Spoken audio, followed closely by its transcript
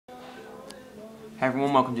Hey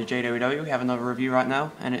everyone, welcome to JWW. We have another review right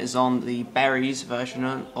now, and it is on the berries version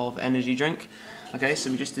of energy drink. Okay,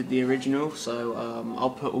 so we just did the original, so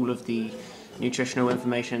I'll put all of the nutritional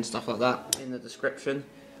information and stuff like that in the description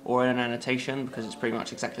or in an annotation because it's pretty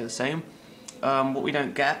much exactly the same. What we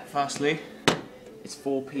don't get, firstly, is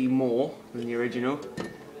 4p more than the original,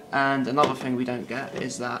 and another thing we don't get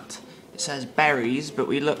is that it says berries, but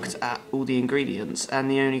we looked at all the ingredients,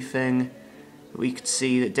 and the only thing we could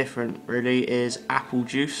see that different really is apple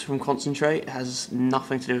juice from concentrate. It has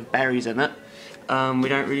nothing to do with berries in it. We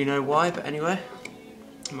don't really know why, but anyway,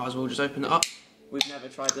 might as well just open it up. We've never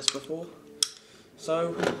tried this before,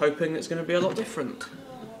 so hoping it's going to be a lot different.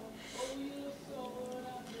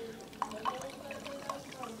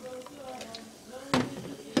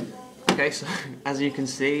 Okay, so as you can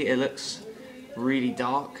see, it looks really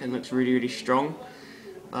dark and looks really strong.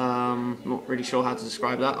 Not really sure how to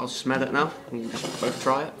describe that. I'll smell it now and we'll just both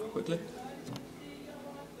try it quickly.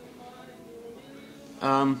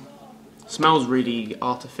 Smells really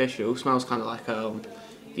artificial. Smells kind of like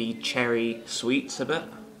the cherry sweets a bit.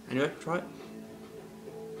 Anyway, try it.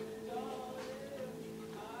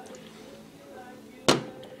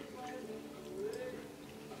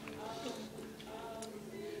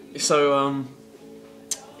 So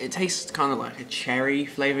it tastes kind of like a cherry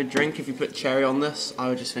flavoured drink. If you put cherry on this, I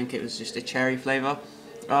would just think it was just a cherry flavour.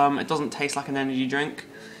 It doesn't taste like an energy drink.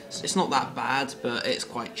 It's not that bad, but it's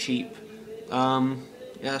quite cheap. Yeah,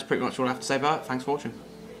 that's pretty much all I have to say about it. Thanks for watching.